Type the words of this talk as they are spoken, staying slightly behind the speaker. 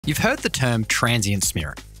You've heard the term transient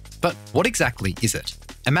smearing, but what exactly is it?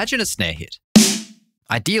 Imagine a snare hit.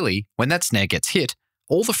 Ideally, when that snare gets hit,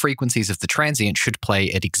 all the frequencies of the transient should play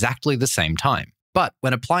at exactly the same time. But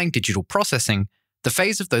when applying digital processing, the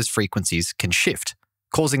phase of those frequencies can shift,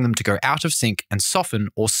 causing them to go out of sync and soften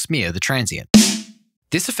or smear the transient.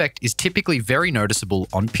 This effect is typically very noticeable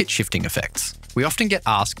on pitch shifting effects. We often get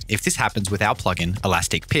asked if this happens with our plugin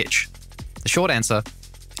Elastic Pitch. The short answer,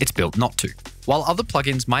 it's built not to. While other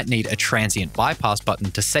plugins might need a transient bypass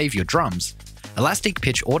button to save your drums, Elastic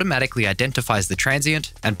Pitch automatically identifies the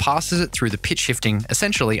transient and passes it through the pitch shifting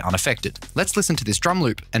essentially unaffected. Let's listen to this drum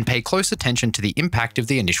loop and pay close attention to the impact of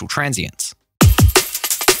the initial transients.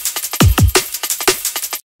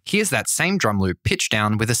 Here's that same drum loop pitched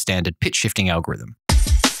down with a standard pitch shifting algorithm.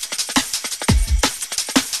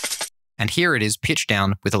 And here it is pitched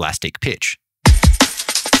down with Elastic Pitch.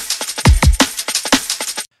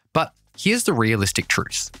 But here's the realistic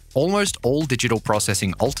truth. Almost all digital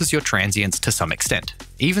processing alters your transients to some extent,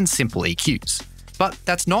 even simple EQs. But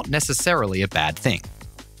that's not necessarily a bad thing.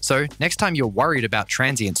 So next time you're worried about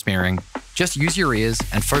transient smearing, just use your ears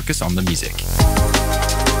and focus on the music.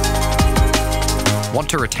 Want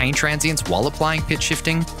to retain transients while applying pitch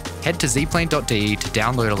shifting? Head to zplane.de to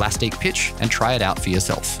download Elastic Pitch and try it out for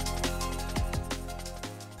yourself.